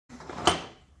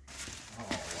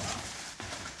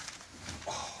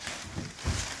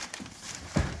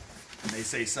They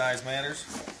say size matters.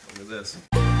 Look at this.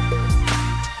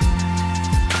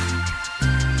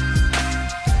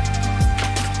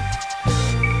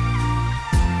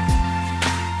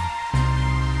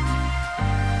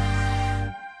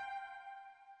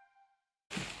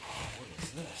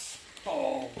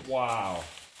 Oh, wow.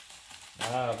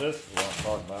 Now this is what I'm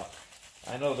talking about.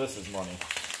 I know this is money.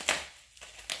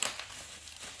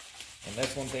 And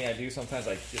that's one thing I do sometimes.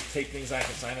 I just take things I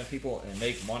consign to people and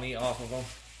make money off of them.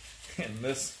 And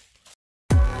this.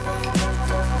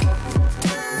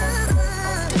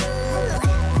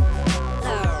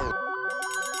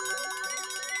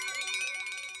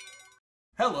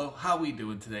 Hello, how we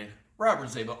doing today? Robert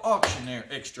Zjaba Auctioneer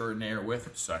Extraordinaire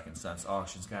with Second Sense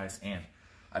Auctions, guys. And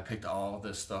I picked all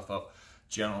this stuff up.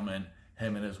 Gentleman,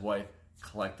 him and his wife,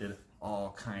 collected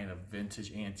all kind of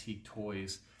vintage antique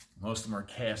toys. Most of them are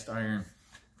cast iron,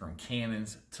 from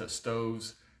cannons to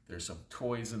stoves. There's some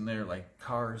toys in there like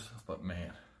cars, but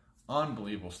man,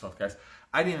 unbelievable stuff, guys.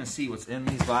 I didn't even see what's in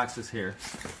these boxes here.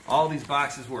 All these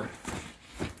boxes were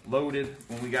loaded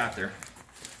when we got there.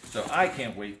 So I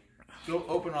can't wait. Go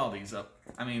open all these up.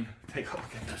 I mean, take a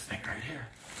look at this thing right here.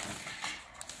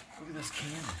 Look at this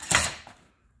cannon.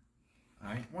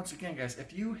 All right, once again, guys,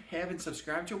 if you haven't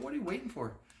subscribed to it, what are you waiting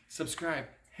for? Subscribe,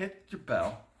 hit your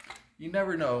bell. You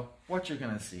never know what you're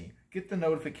gonna see. Get the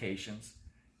notifications.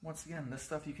 Once again, this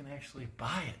stuff you can actually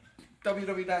buy it.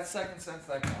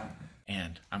 www.secondsense.com.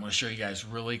 And I'm gonna show you guys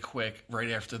really quick,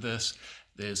 right after this,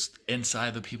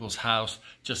 inside the people's house.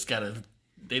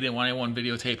 They didn't want anyone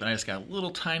videotape, and I just got a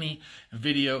little tiny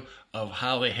video of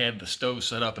how they had the stove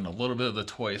set up and a little bit of the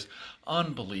toys.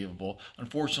 Unbelievable.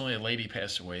 Unfortunately, a lady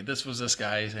passed away. This was this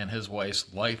guy's and his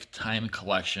wife's lifetime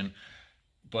collection.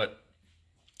 But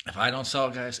if I don't sell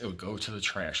it, guys, it would go to the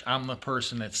trash. I'm the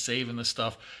person that's saving this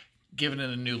stuff, giving it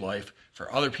a new life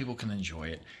for other people can enjoy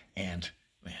it. And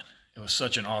man, it was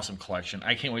such an awesome collection.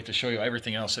 I can't wait to show you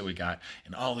everything else that we got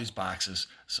in all these boxes.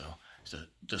 So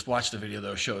just watch the video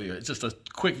that'll show you. It's just a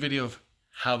quick video of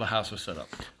how the house was set up.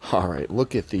 All right,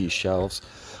 look at these shelves.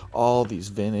 All these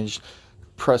vintage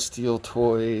pressed steel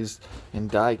toys and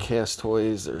die cast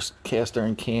toys. There's cast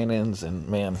iron cannons and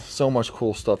man, so much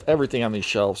cool stuff. Everything on these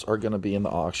shelves are going to be in the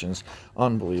auctions.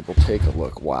 Unbelievable. Take a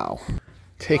look. Wow.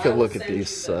 Take a look at these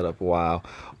setup. Wow.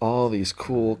 All these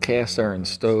cool cast iron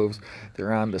stoves.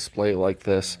 They're on display like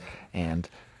this. And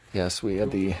yes, we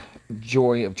had the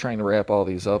joy of trying to wrap all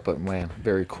these up, but man,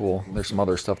 very cool. There's some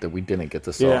other stuff that we didn't get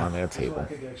to sell on that table.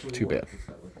 Too bad.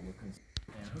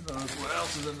 And who knows what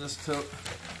else is in this tote?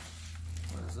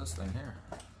 What is this thing here?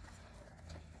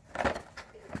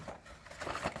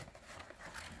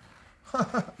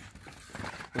 Look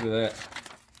at that.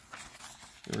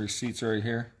 The receipts right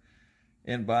here.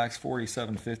 In box,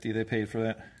 $47.50. They paid for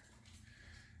that.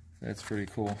 That's pretty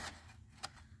cool.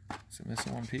 Is it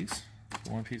missing one piece?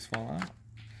 Did one piece fall out?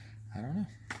 I don't know.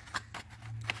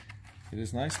 It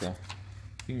is nice though.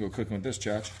 You can go cooking with this,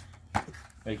 Chach.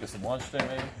 Make us some lunch there,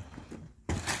 maybe.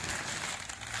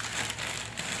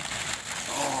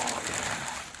 Oh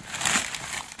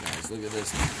yeah. Guys, look at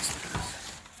this.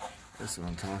 This is what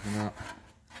I'm talking about.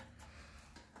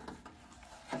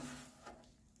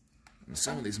 And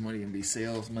some of these might even be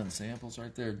salesman samples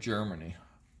right there. Germany.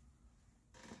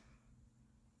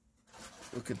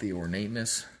 Look at the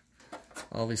ornateness.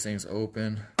 All these things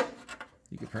open.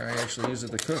 You could probably actually use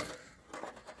it to cook.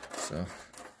 So,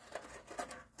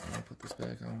 I'll put this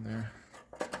back on there.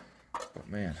 But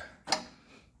man,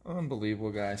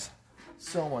 unbelievable, guys.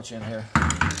 So much in here.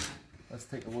 Let's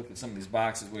take a look at some of these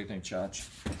boxes. What do you think, Chach?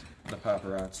 The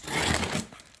paparazzi.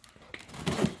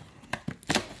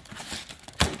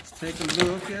 Let's take a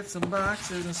look at some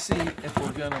boxes and see if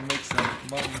we're gonna make some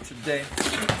money today.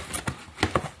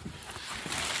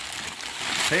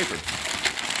 Paper.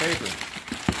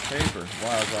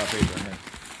 Wow, it's a lot of paper in here.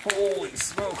 Holy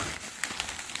smoke.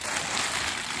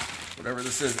 Whatever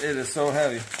this is, it is so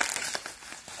heavy.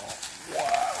 Oh,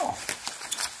 wow.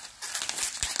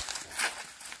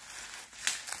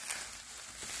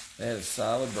 That is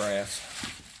solid brass.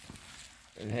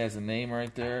 It has a name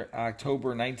right there. October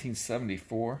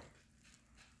 1974.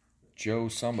 Joe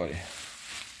somebody.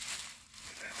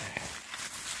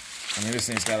 I mean, this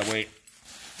thing's got to weigh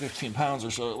 15 pounds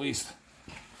or so at least.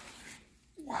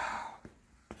 Wow.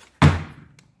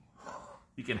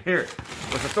 You can hear it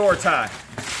with the Thor tie.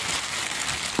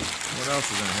 What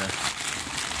else is in here?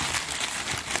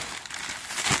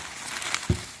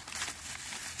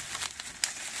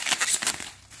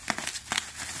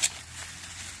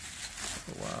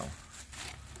 Oh, wow.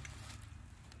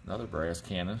 Another brass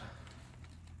cannon.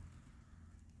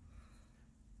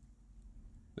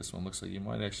 This one looks like you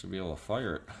might actually be able to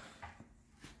fire it.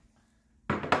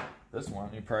 This one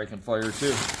you probably can fire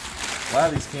too. A lot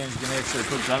of these cans you can actually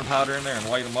put gunpowder in there and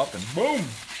light them up and boom!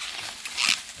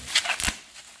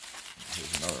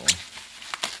 Here's another one.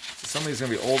 So some of these are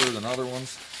going to be older than other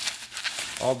ones.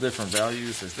 All different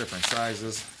values. There's different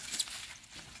sizes.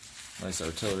 Nice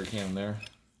artillery cannon there.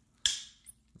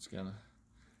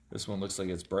 This one looks like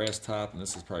it's brass top, and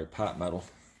this is probably pot metal.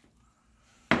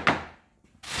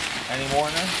 Any more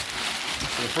in there?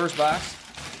 So the first box,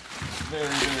 very,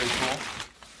 very cool.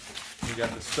 We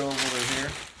got the stove over here.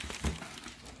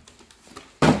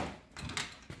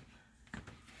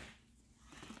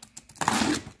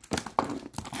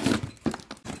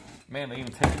 Man, they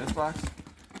even taped this box.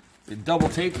 They double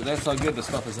taped it. That's how good the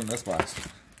stuff is in this box.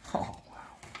 Oh, wow.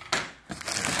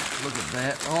 Look at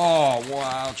that. Oh,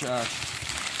 wow, Josh.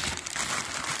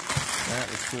 That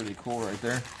is pretty cool right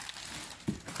there.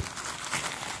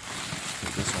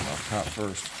 Put this one off top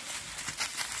first.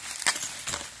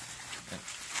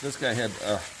 This guy had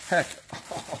a heck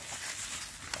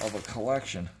of a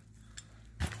collection.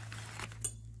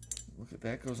 Look at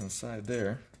that, goes inside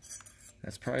there.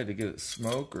 That's probably to get it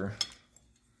smoke, or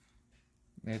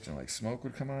imagine like smoke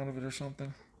would come out of it or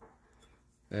something.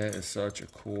 That is such a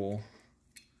cool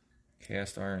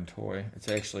cast iron toy. It's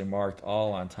actually marked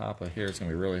all on top of here. It's going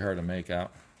to be really hard to make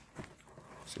out.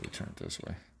 So we turn it this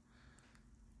way.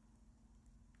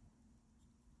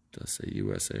 It does say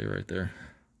USA right there.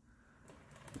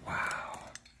 Wow.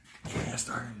 Cast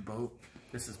iron boat.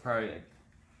 This is probably like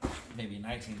maybe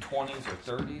 1920s or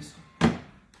 30s.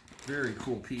 Very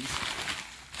cool piece.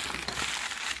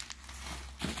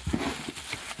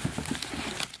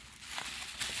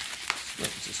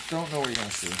 Just don't know what you're going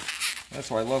to see. That's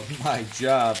why I love my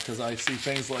job, because I see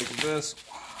things like this.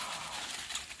 Wow.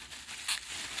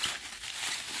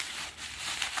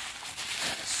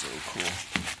 That is so cool.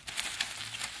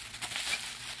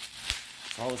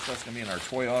 So all this stuff's going to be in our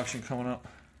toy auction coming up.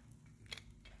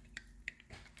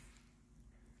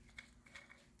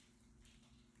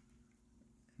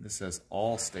 This says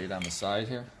Allstate on the side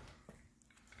here.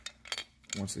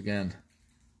 Once again,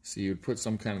 so you'd put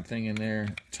some kind of thing in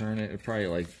there, turn it, it'd probably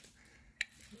like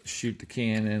shoot the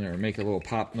cannon or make a little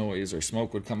pop noise, or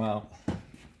smoke would come out.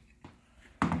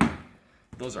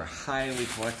 Those are highly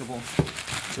collectible,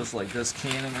 just like this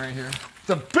cannon right here.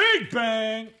 The Big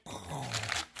Bang!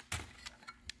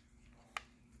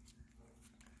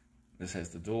 This has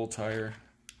the dual tire.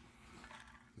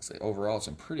 Looks like overall it's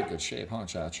in pretty good shape, huh,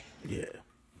 Chach? Yeah.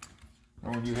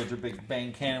 Remember when you had your Big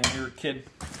Bang cannon when you were a kid?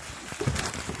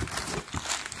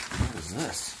 What is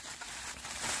this?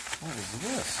 What is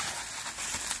this?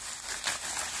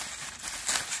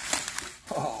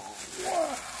 Oh,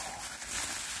 wow.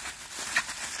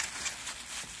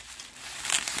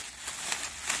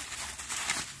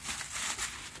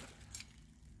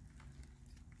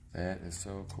 That is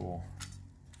so cool.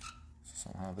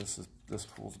 So somehow this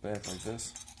pulls back like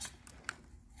this.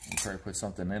 You probably put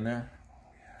something in there.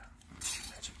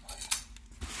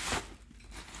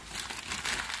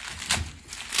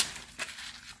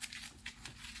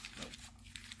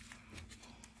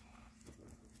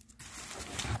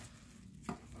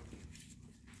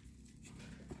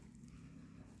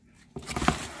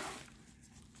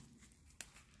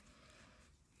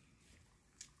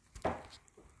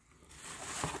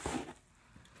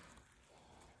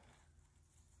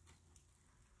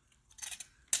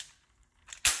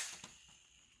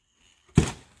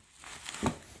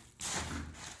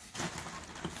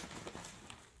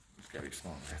 Gotta be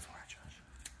smaller, that's why, Josh.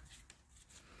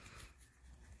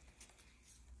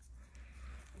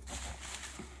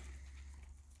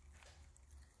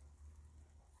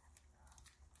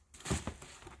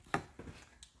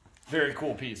 Very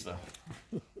cool piece, though.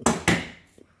 That's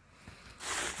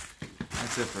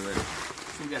it for there.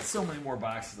 So we got so many more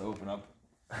boxes to open up.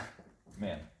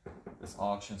 Man, this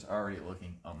auction's already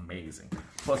looking amazing.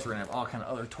 Plus, we're gonna have all kind of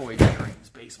other toy decorations,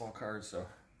 baseball cards, so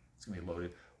it's gonna be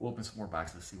loaded. We'll open some more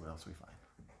boxes to see what else we find.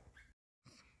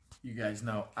 You guys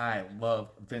know I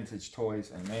love vintage toys,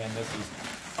 and man, this is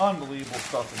unbelievable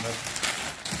stuff in this.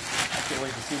 I can't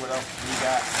wait to see what else we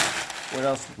got, what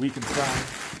else we can find.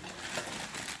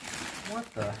 What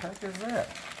the heck is that?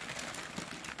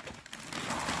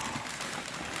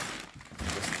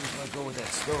 This is gonna go with that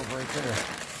stove right there.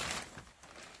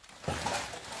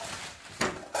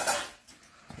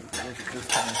 Look at this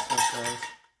kind of stuff, guys.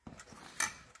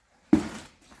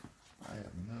 I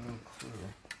have no clue.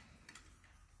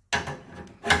 So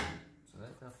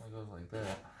that definitely goes like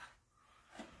that.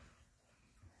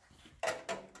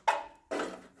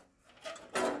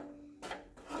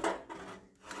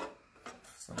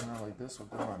 Somehow like this will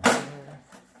go on here.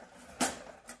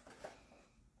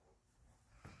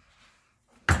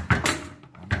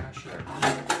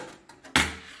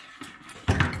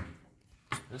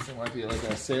 This thing might be like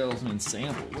a salesman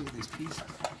sample. Look at these pieces.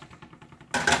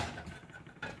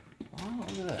 Oh,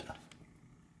 look at that.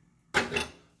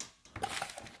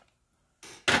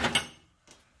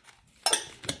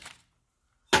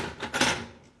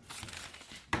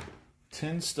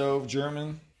 Tin stove,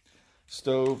 German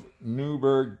stove,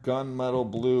 Newberg gunmetal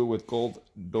blue with gold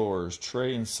doors,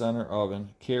 tray and center oven,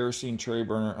 kerosene tray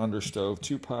burner under stove,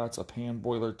 2 pots, a pan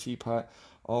boiler, teapot,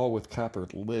 all with copper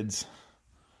lids.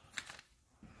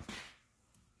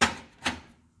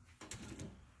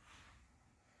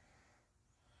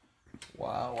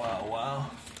 Wow, wow,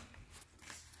 wow.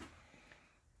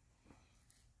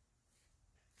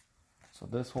 So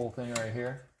this whole thing right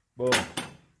here, boom.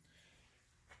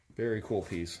 Very cool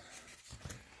piece.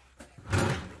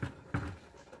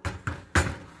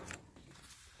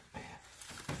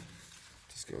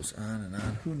 Just goes on and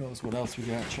on. Who knows what else we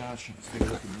got, Chach? Let's take a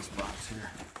look in this box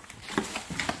here.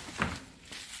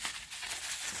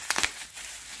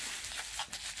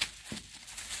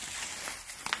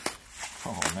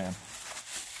 Oh, man.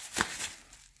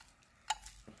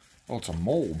 Oh, it's a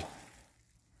mold.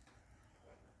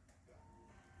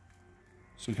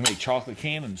 So you can make chocolate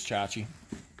cannons, Chachi.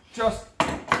 Just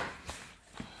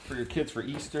for your kids for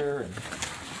Easter. And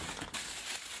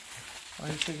why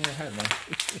are you shaking your head, man?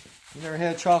 You never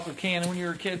had a chocolate cannon when you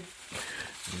were a kid?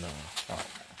 No. Oh.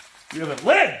 You have a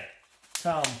lid!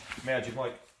 Tom, Magic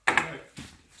Mike.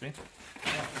 See?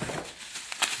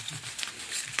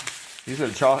 These are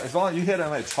chocolate. As long as you hit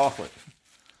on that chocolate.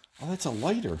 Oh, that's a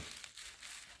lighter.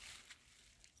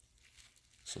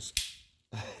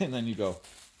 And then you go.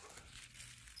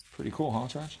 Pretty cool, huh,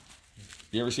 Josh?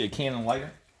 You ever see a cannon lighter?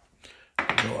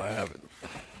 No, I haven't.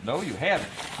 No, you haven't.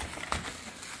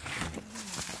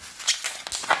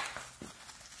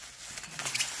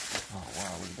 Oh,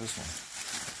 wow, look at this one.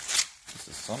 This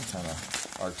is some kind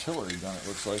of artillery gun, it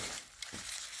looks like.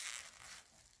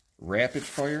 Rapid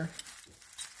fire.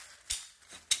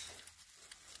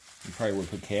 You probably would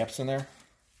put caps in there.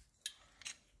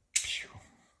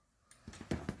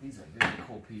 These are very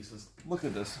cool pieces. Look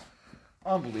at this.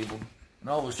 Unbelievable. And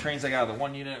all those trains I got the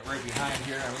one unit right behind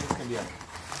here. I mean, it's going to be a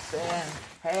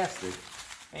fantastic,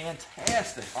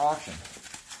 fantastic auction.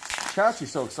 Chachi's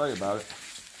so excited about it.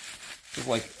 It's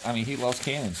like, I mean, he loves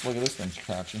cannons. Look at this thing,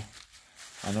 Chachi.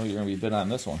 I know you're going to be bid on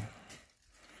this one.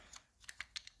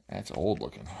 That's old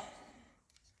looking.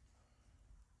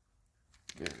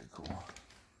 Very cool.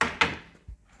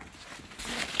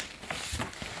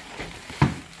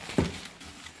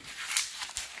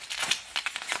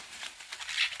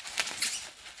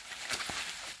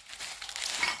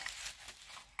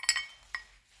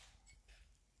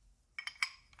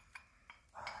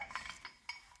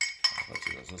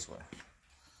 This way.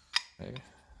 Maybe.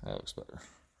 That looks better.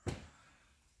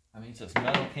 I mean, it's just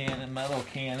metal cannon,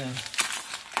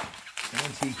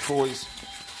 antique toys.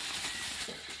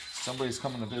 Somebody's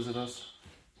coming to visit us.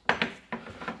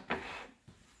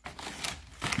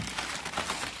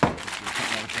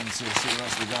 See what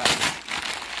else we got.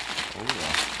 Oh,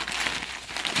 yeah.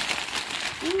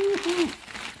 Woo-hoo.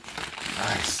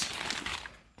 Nice.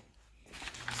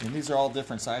 See, these are all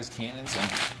different size cannons. And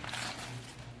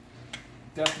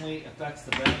definitely affects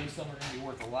the value. Some are going to be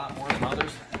worth a lot more than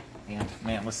others. And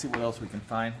man, let's see what else we can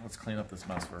find. Let's clean up this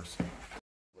mess first.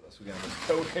 What else we got in this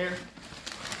tote here?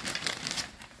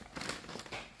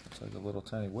 Looks like a little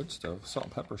tiny wood stove. Salt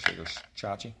and pepper shaker,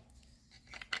 Chachi.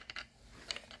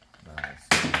 Nice.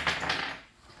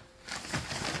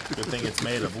 Good thing it's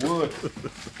made of wood.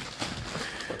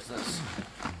 What's this?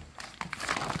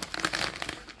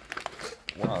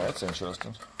 Wow, that's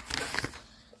interesting.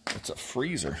 It's a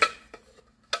freezer.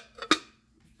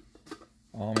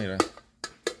 All made of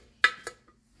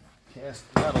cast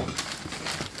metal.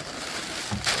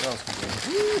 What else can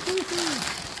we do?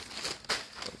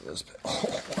 Look at this.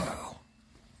 Oh, wow.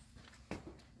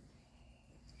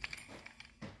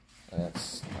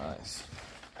 That's nice.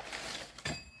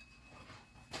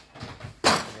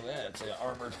 Look at that. It's like an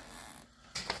armored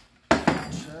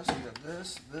chest. We got this.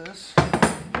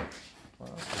 What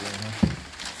else is in here?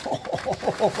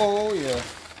 Oh, yeah.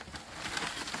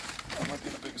 That might be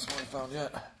the biggest one I found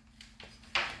yet.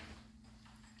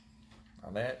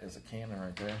 Now that is a cannon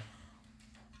right there.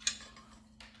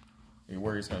 You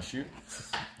where he's gonna shoot?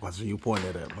 Watch you point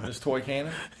that at, man. This toy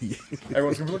cannon?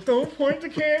 Everyone's gonna be like, don't point the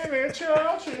cannon at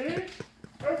Chachi.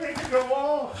 I think it go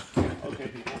off. Okay,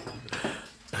 people.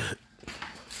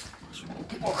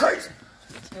 People are crazy.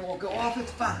 It won't go off,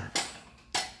 it's fine.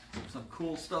 Some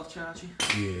cool stuff, Chachi.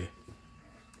 Yeah.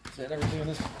 Is that everything in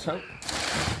this tote?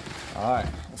 Alright,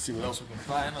 let's see what else we can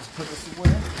find. Let's put this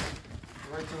away.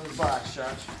 Right to the box,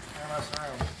 Chachi. Turn us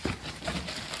around.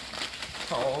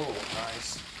 Oh,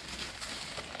 nice.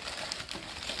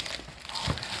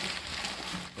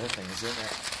 That thing is in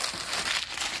there.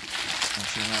 I'm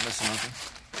sure I'm not missing nothing.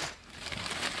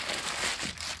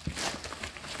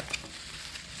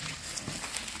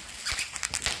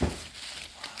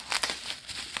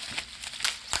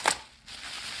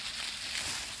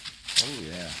 Oh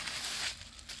yeah.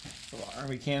 Little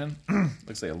Army cannon.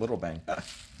 Looks like a little bang.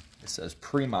 It says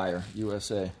Premeyer,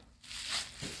 USA.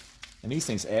 And these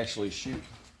things actually shoot.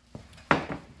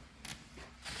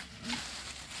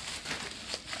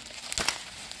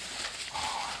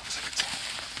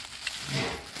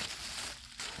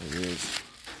 It is.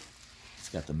 It's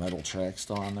got the metal track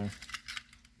still on there.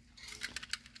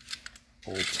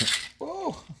 Old tin.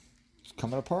 Oh! It's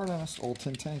coming apart on us. Old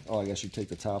tin tank. Oh, I guess you take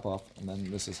the top off, and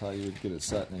then this is how you would get it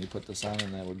set, and then you put this on,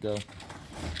 and that would go.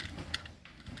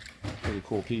 Pretty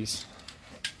cool piece.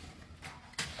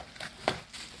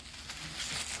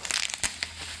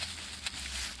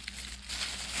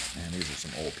 Man, these are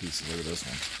some old pieces. Look at this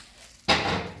one.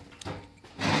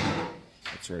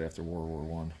 That's right after World War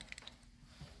One.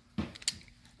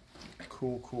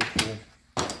 Cool, cool, cool.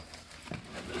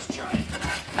 And this giant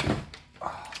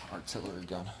artillery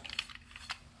gun.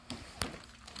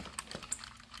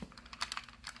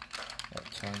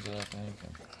 That turns it up, I think.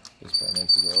 This part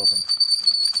makes it go open.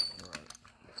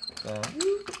 So,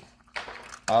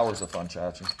 hours of fun,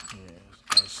 Chachi. Yeah,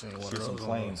 I've seen one of those some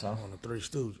planes, on huh? the Three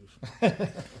Stooges.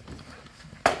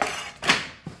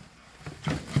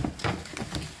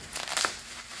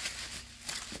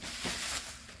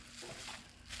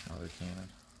 Another cannon.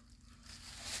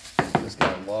 This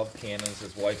guy loves cannons.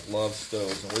 His wife loves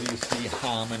stoves. And where do you see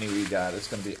how many we got? It's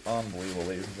going to be unbelievable,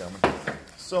 ladies and gentlemen.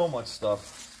 So much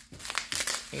stuff.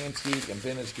 Antique and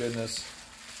vintage goodness.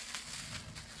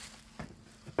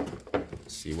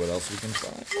 Let's see what else we can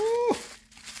find. Woo!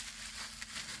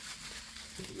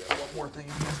 We got one more thing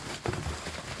in here.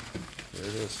 There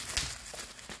it is.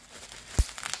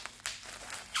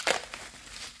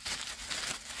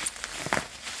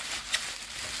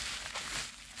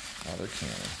 Another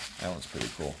cannon. That one's pretty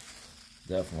cool.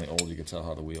 Definitely old. You can tell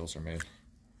how the wheels are made.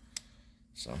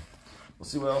 So, we'll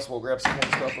see what else. We'll grab some more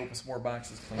stuff, open some more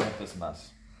boxes, clean up this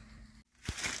mess.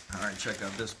 Alright, check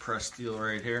out this pressed steel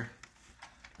right here.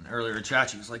 And earlier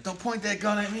Chachi was like, don't point that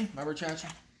gun at me. Remember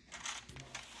Chachi?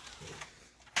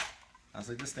 I was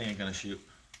like, this thing ain't gonna shoot.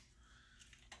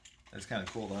 That's kind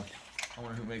of cool though. I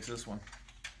wonder who makes this one.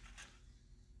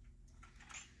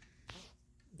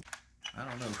 I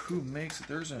don't know who makes it.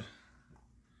 There's a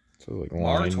So like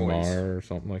Mar Line Toys. Mar or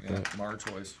something like that. Mar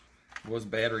Toys. It was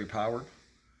battery powered.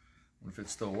 I wonder if it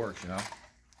still works, you know.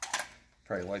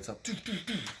 Probably lights up.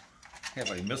 Had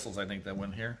like missiles, I think, that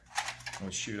went here and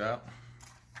would shoot out.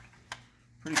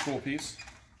 Pretty cool piece.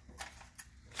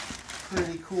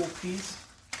 Pretty cool piece.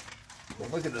 Well,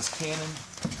 look at this cannon. And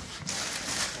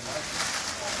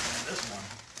this one.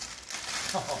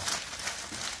 Oh.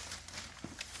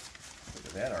 Look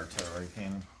at that artillery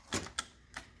cannon.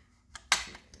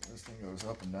 This thing goes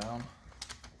up and down.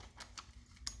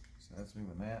 So that's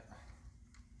moving that.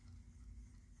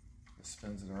 It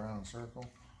spins it around in a circle.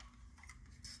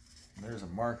 And there's a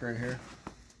mark right here.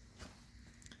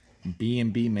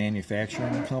 B&B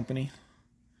Manufacturing Company.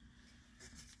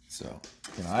 So,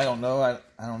 you know, I don't know. I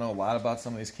don't know a lot about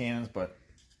some of these cannons, but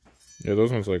Yeah,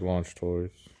 those ones like launch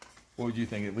toys. what would you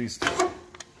think? At least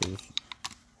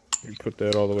You put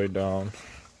that all the way down.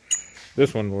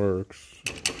 This one works.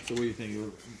 So what do you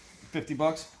think? 50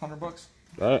 bucks? 100 bucks?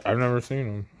 I've never seen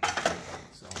them.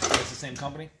 So that's the same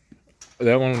company?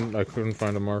 That one, I couldn't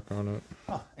find a mark on it.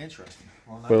 Huh, interesting.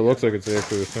 Well, now But it we looks got- like it's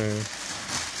actually the same.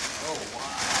 Oh, wow.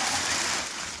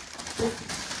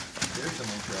 There's some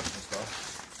interesting stuff.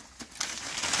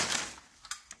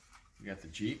 We got the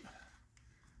Jeep.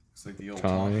 Looks like the old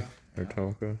Tommy Tonka. or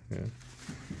Tonka, yeah.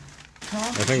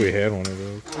 Tonka I think we had one of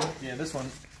those. Yeah, this one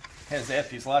has that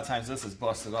piece. A lot of times this is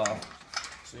busted off.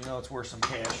 So you know it's worth some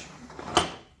cash.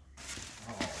 Oh,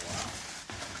 wow.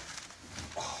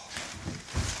 Oh.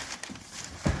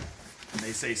 And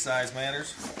they say size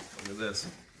matters. Look at this.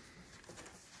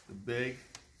 The big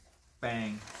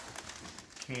bang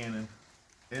cannon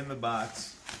in the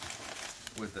box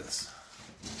with this.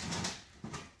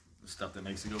 The stuff that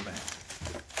makes it go bang.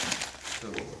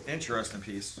 So, interesting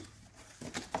piece.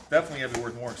 Definitely have to be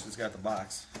worth more because it's got the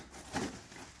box.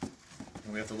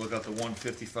 And we have to look up the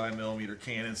 155mm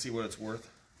cannon and see what it's worth.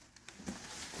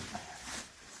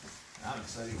 I'm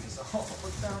excited because I'll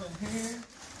look down in here.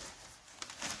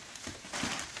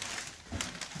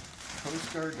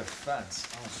 Coast Guard Defense.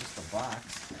 Oh, it's just a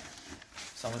box.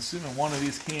 So I'm assuming one of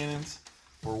these cannons,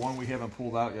 or one we haven't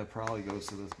pulled out yet, probably goes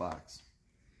to this box.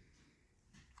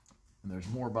 And there's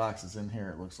more boxes in here,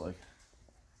 it looks like.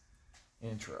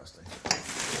 Interesting.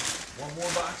 One more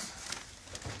box.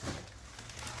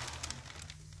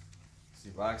 See,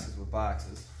 boxes with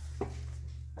boxes. So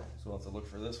we'll have to look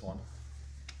for this one.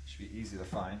 Should be easy to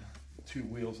find. 2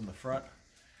 wheels in the front.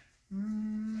 I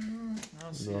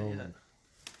don't see it yet.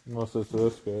 Unless it's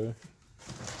this guy. And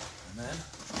then,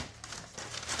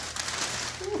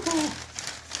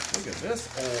 woohoo, look at this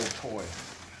old toy.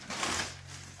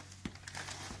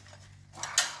 Wow.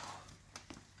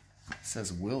 It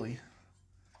says Willie.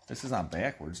 This is not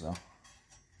backwards though,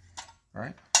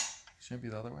 right? Shouldn't be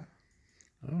the other way.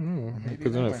 I don't know. Maybe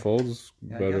Because then that it way. folds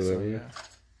Yeah, I better guess that so, way. yeah.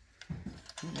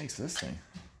 Who makes this thing?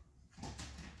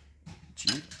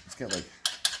 Jeep? It's got like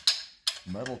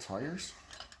metal tires.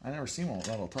 I never seen one with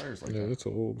metal tires like Yeah, that. it's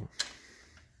old.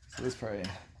 So this is probably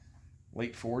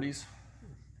late 40s,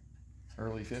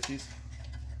 early 50s.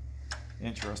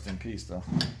 Interesting piece though.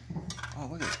 Oh,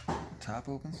 look at it. Top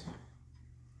opens.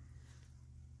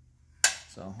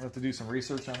 So we'll have to do some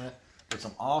research on it. There's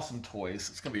some awesome toys.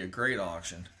 It's going to be a great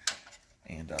auction.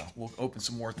 And we'll open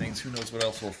some more things. Who knows what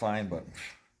else we'll find. But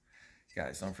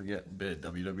guys, don't forget, bid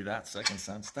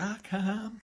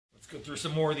www.secondsense.com. Let's go through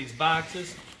some more of these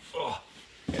boxes. Oh,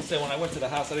 like I said, when I went to the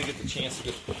house, I didn't get the chance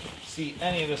to see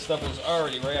any of this stuff. It was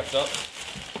already wrapped up.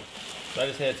 So I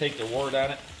just had to take their word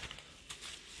on it.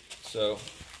 So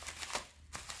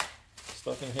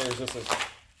stuff in here is just like,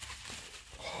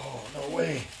 oh, no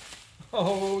way.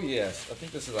 Oh, yes. I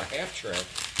think this is a half track.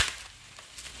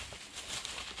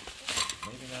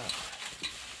 Maybe not.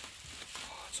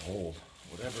 Oh, it's old.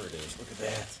 Whatever it is. Look at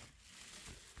that.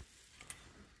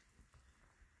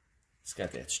 It's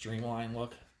got that streamline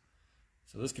look.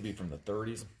 So this could be from the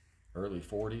 30s, early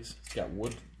 40s. It's got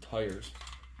wood tires.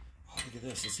 Oh, look at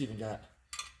this. It's even got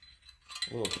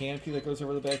a little canopy that goes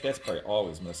over the back. That's probably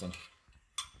always missing.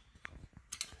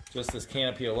 Just this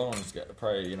canopy alone has got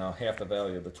probably, you know, half the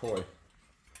value of the toy.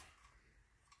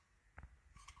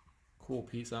 Cool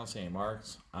piece. I don't see any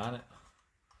marks on it.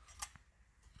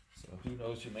 So who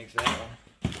knows who makes that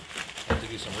one? Have to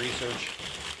do some research.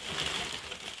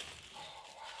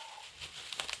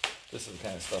 This is the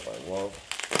kind of stuff I love.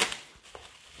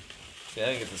 See, I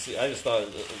didn't get to see. I just thought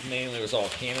it mainly was all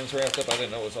cannons wrapped up. I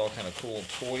didn't know it was all kind of cool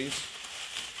toys.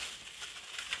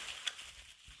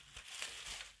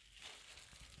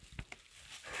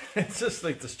 It's just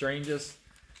like the strangest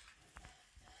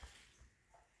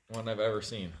one I've ever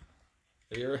seen.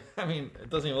 I mean, it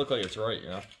doesn't even look like it's right, you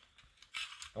know?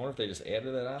 I wonder if they just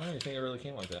added that on there. You think it really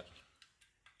came like that?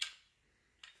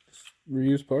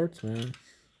 Reuse parts, man.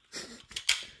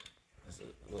 It's a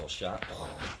little shot. Oh,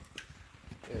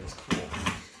 it's cool.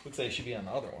 Looks like it should be on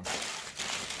the other one.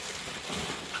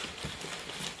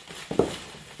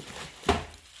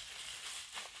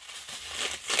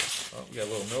 Oh, we got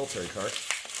a little military cart.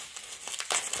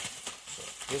 So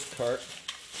this cart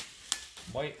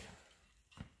might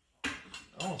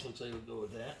almost looks like it would go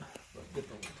with that, but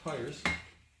different tires.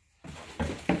 Oh,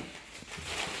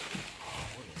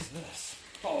 what is this?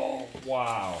 Oh,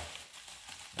 wow.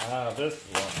 Ah, this is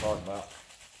what I'm talking about.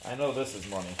 I know this is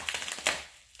money.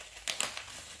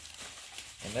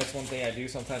 And that's one thing I do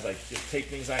sometimes. I just take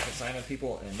things I consign on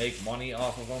people and make money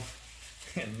off of them.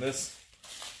 And this,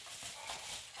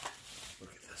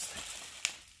 look at this thing.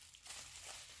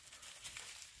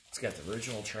 It's got the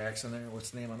original tracks in there.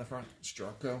 What's the name on the front?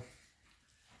 Strucco.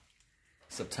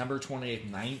 September 28th,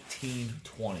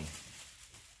 1920.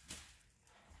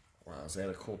 Wow, is that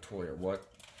a cool toy or what?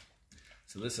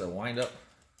 So this is a wind-up.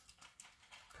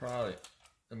 Probably,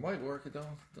 it might work. It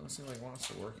don't seem like it wants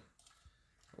to work.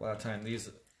 A lot of time these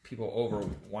people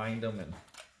overwind them and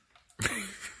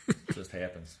it just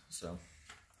happens. So,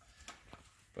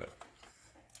 but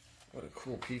what a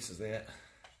cool piece is that.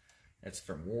 That's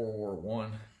from World War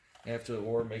I. After the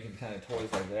war, making kind of toys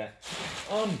like that.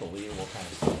 Unbelievable kind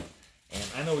of stuff. And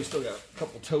I know we still got a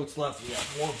couple totes left. We got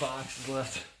more boxes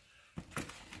left.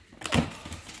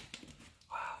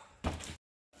 Wow.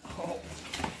 Oh,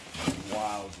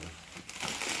 wowzer.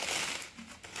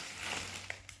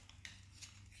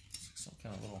 Some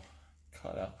kind of little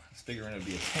cutout. I was figuring it'd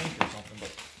be a tank or something,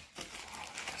 but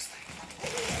this thing.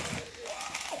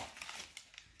 Wow.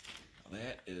 Now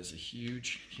that is a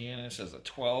huge cannon. It says a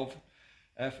 12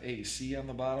 FAC on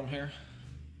the bottom here.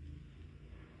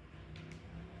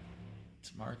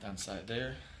 It's marked on side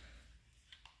there.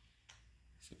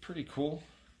 It's pretty cool.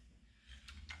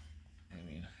 I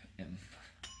mean, and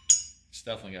it's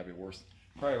definitely got to be worth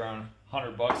probably around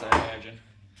 $100, I imagine.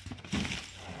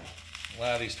 A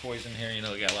lot of these toys in here, you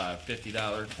know, they got a lot of $50,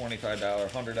 $25,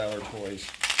 $100 toys.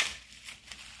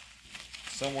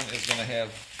 Someone is going to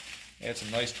add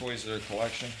some nice toys to their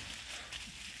collection.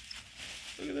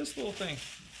 Look at this little thing.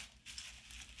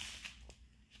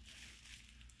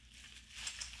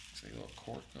 Looks like a little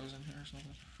cork goes in here or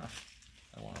something. Huh.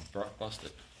 I want to bust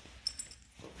it.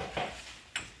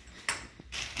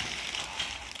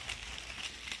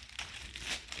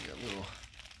 We got little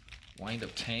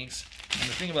wind-up tanks. And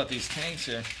the thing about these tanks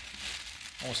here,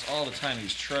 almost all the time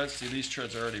these treads, see these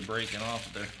treads are already breaking off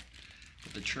of there,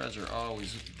 but the treads are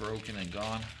always broken and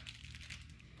gone.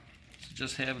 So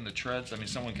just having the treads, I mean,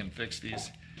 someone can fix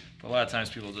these, but a lot of times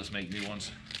people just make new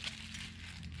ones.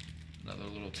 Another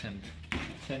little tin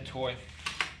toy.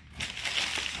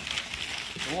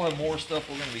 So we'll have more stuff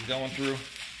we're going to be going through,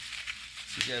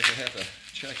 so you guys will have to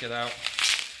check it out.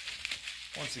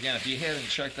 Once again, if you haven't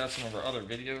checked out some of our other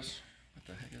videos, what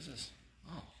the heck is this?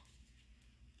 Oh.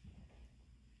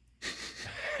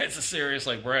 It's a serious,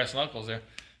 like, brass knuckles there.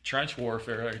 Trench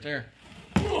warfare right there.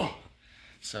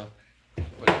 So,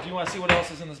 but if you want to see what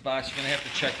else is in this box, you're going to have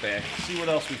to check back, see what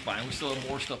else we find. We still have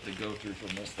more stuff to go through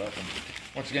from this stuff. And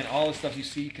once again, all the stuff you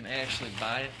see, you can actually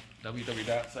buy it.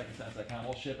 www.secondsense.com.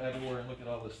 We'll ship everywhere and look at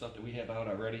all the stuff that we have out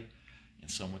already, and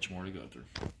so much more to go through.